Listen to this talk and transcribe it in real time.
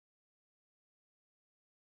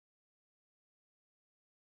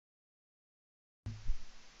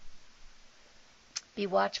Be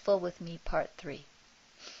Watchful with Me, Part 3.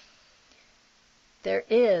 There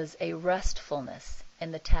is a restfulness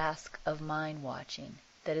in the task of mind watching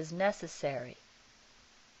that is necessary.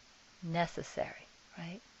 Necessary,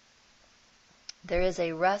 right? There is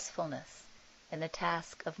a restfulness in the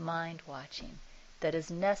task of mind watching that is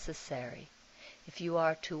necessary if you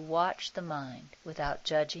are to watch the mind without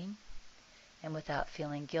judging and without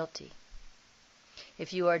feeling guilty.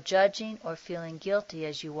 If you are judging or feeling guilty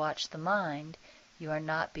as you watch the mind, you are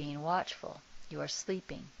not being watchful. You are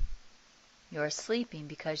sleeping. You are sleeping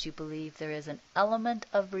because you believe there is an element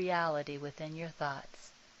of reality within your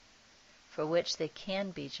thoughts for which they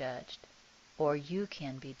can be judged, or you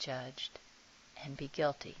can be judged and be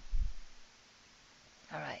guilty.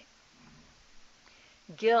 All right.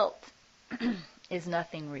 Guilt is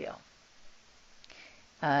nothing real.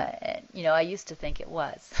 I used to think it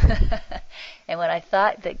was. And when I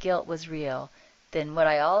thought that guilt was real, then what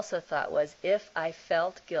I also thought was, if I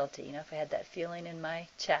felt guilty, if I had that feeling in my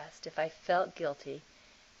chest, if I felt guilty,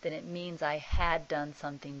 then it means I had done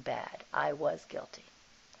something bad. I was guilty,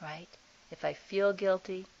 right? If I feel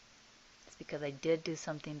guilty, it's because I did do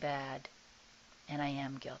something bad, and I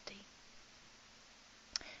am guilty.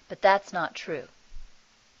 But that's not true.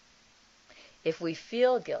 If we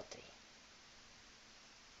feel guilty,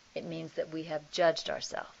 it means that we have judged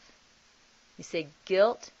ourselves. You see,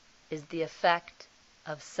 guilt is the effect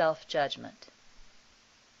of self-judgment.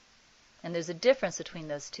 And there's a difference between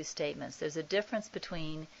those two statements. There's a difference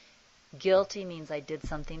between guilty means I did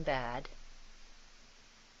something bad,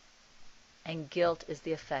 and guilt is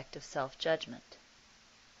the effect of self-judgment.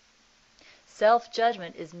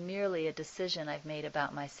 Self-judgment is merely a decision I've made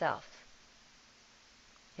about myself.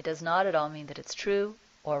 It does not at all mean that it's true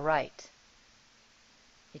or right.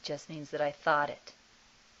 It just means that I thought it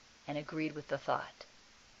and agreed with the thought.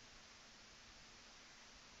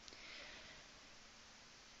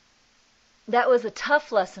 That was a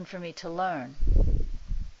tough lesson for me to learn,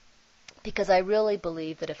 because I really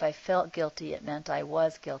believed that if I felt guilty, it meant I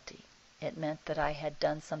was guilty. It meant that I had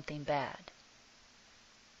done something bad.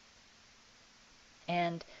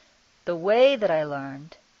 And the way that I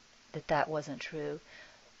learned that that wasn't true,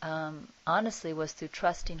 honestly, was through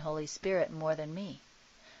trusting Holy Spirit more than me.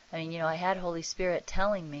 I had Holy Spirit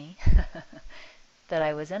telling me that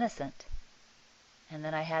I was innocent. And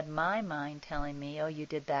then I had my mind telling me, oh, you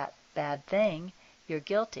did that bad thing, you're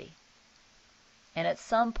guilty. And at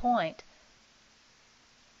some point,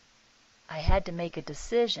 I had to make a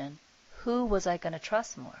decision. Who was I going to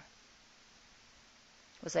trust more?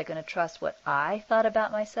 Was I going to trust what I thought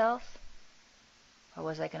about myself? Or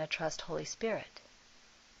was I going to trust Holy Spirit?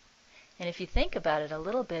 And if you think about it a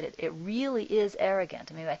little bit, it really is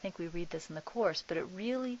arrogant. I think we read this in the Course, but it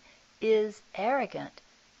really is arrogant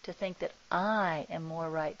to think that I am more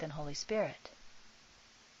right than Holy Spirit.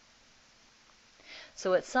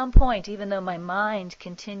 So at some point, even though my mind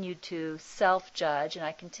continued to self-judge and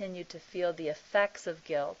I continued to feel the effects of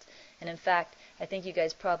guilt, and in fact, I think you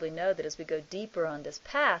guys probably know that as we go deeper on this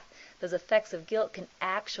path, those effects of guilt can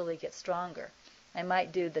actually get stronger. I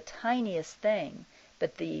might do the tiniest thing,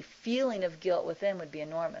 but the feeling of guilt within would be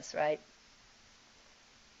enormous, right?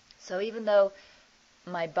 So even though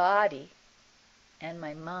my body and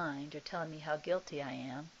my mind are telling me how guilty I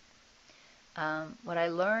am, what I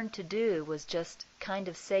learned to do was just kind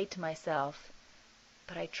of say to myself,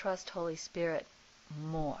 but I trust Holy Spirit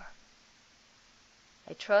more.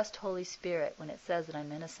 I trust Holy Spirit when it says that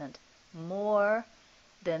I'm innocent more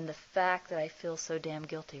than the fact that I feel so damn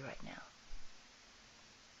guilty right now.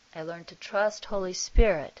 I learned to trust Holy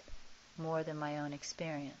Spirit more than my own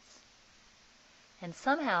experience. And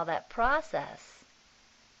somehow that process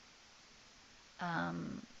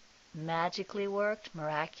magically worked,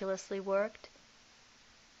 miraculously worked,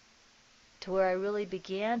 to where I really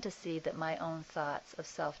began to see that my own thoughts of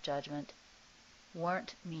self-judgment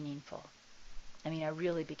weren't meaningful. I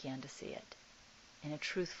really began to see it in a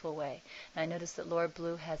truthful way. And I noticed that Lord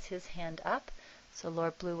Blue has his hand up. So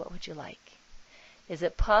Lord Blue, what would you like? Is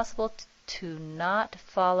it possible to not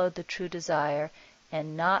follow the true desire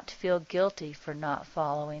and not feel guilty for not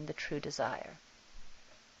following the true desire?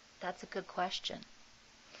 That's a good question.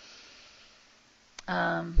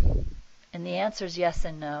 And the answer is yes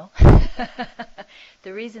and no.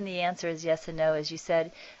 The reason the answer is yes and no is you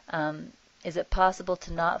said, is it possible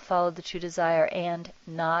to not follow the true desire and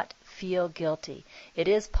not feel guilty? It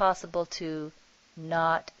is possible to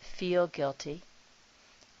not feel guilty,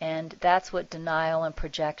 and that's what denial and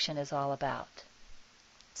projection is all about.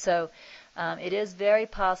 So it is very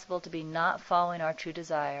possible to be not following our true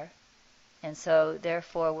desire And so,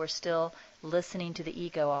 therefore, we're still listening to the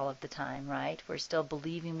ego all of the time, right? We're still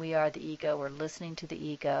believing we are the ego. We're listening to the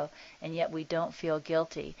ego, and yet we don't feel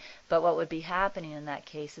guilty. But what would be happening in that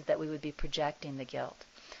case is that we would be projecting the guilt.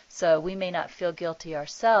 So we may not feel guilty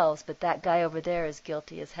ourselves, but that guy over there is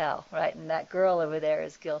guilty as hell, right? And that girl over there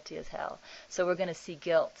is guilty as hell. So we're going to see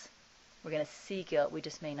guilt. We're going to see guilt. We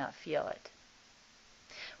just may not feel it.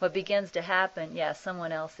 What begins to happen,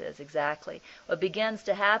 someone else is, exactly. What begins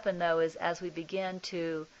to happen, though, is as we begin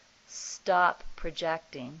to stop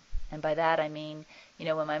projecting, and by that I mean,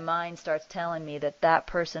 when my mind starts telling me that that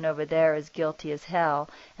person over there is guilty as hell,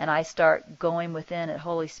 and I start going within at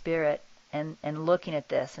Holy Spirit and looking at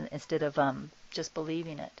this instead of just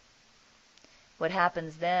believing it. What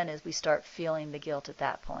happens then is we start feeling the guilt at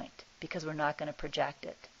that point because we're not going to project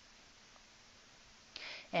it.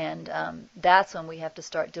 And that's when we have to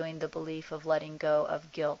start doing the belief of letting go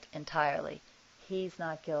of guilt entirely. He's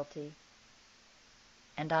not guilty,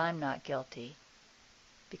 and I'm not guilty,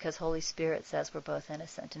 because Holy Spirit says we're both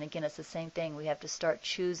innocent. And again, it's the same thing. We have to start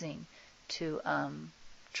choosing to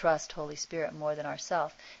trust Holy Spirit more than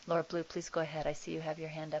ourselves. Lord Blue, please go ahead. I see you have your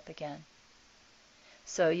hand up again.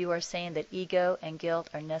 So you are saying that ego and guilt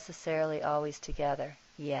are necessarily always together.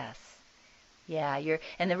 Yes. Yeah,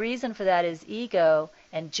 and the reason for that is ego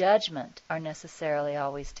and judgment are necessarily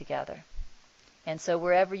always together. And so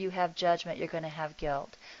wherever you have judgment, you're going to have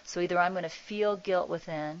guilt. So either I'm going to feel guilt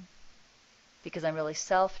within because I'm really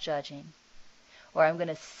self-judging, or I'm going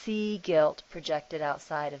to see guilt projected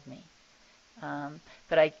outside of me.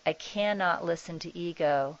 But I cannot listen to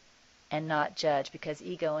ego and not judge, because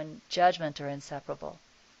ego and judgment are inseparable.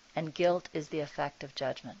 And guilt is the effect of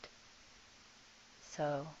judgment.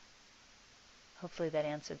 So hopefully that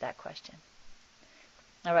answered that question.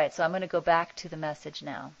 All right, so I'm going to go back to the message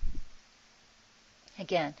now.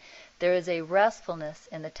 Again, there is a restfulness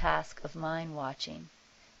in the task of mind watching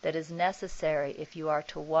that is necessary if you are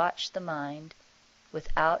to watch the mind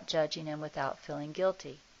without judging and without feeling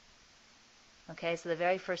guilty. Okay, so the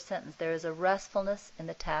very first sentence, there is a restfulness in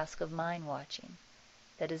the task of mind watching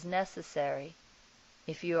that is necessary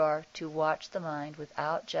if you are to watch the mind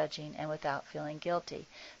without judging and without feeling guilty.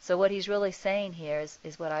 So what he's really saying here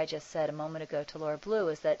is what I just said a moment ago to Laura Blue,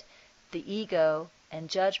 is that the ego and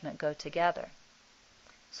judgment go together.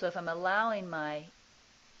 So if I'm allowing my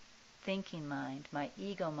thinking mind, my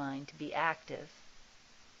ego mind, to be active,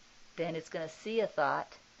 then it's going to see a thought,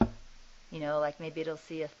 like maybe it'll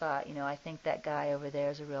see a thought, I think that guy over there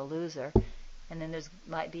is a real loser. And then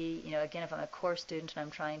might be, again, if I'm a course student and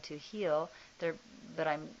I'm trying to heal, but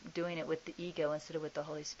I'm doing it with the ego instead of with the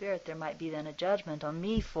Holy Spirit, there might be then a judgment on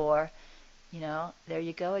me for, there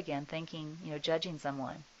you go again, thinking, judging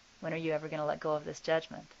someone. When are you ever going to let go of this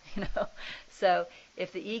judgment? So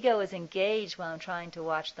if the ego is engaged while I'm trying to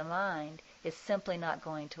watch the mind, it's simply not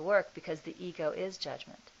going to work, because the ego is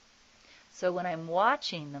judgment. So when I'm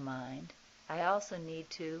watching the mind, I also need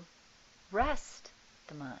to rest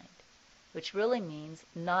the mind, which really means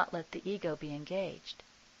not let the ego be engaged.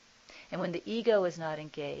 And when the ego is not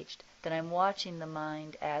engaged, then I'm watching the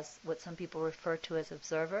mind as what some people refer to as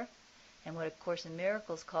observer, and what A Course in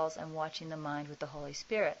Miracles calls I'm watching the mind with the Holy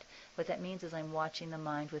Spirit. What that means is I'm watching the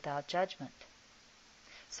mind without judgment.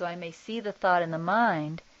 So I may see the thought in the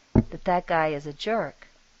mind that guy is a jerk,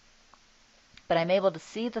 but I'm able to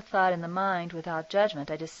see the thought in the mind without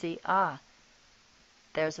judgment. I just see,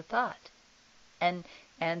 there's a thought. And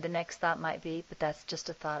the next thought might be, but that's just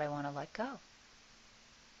a thought I want to let go.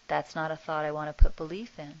 That's not a thought I want to put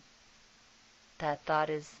belief in. That thought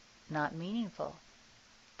is not meaningful.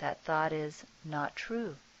 That thought is not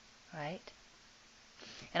true, right?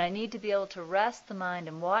 And I need to be able to rest the mind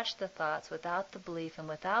and watch the thoughts without the belief and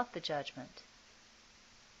without the judgment.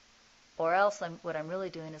 Or else what I'm really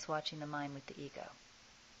doing is watching the mind with the ego.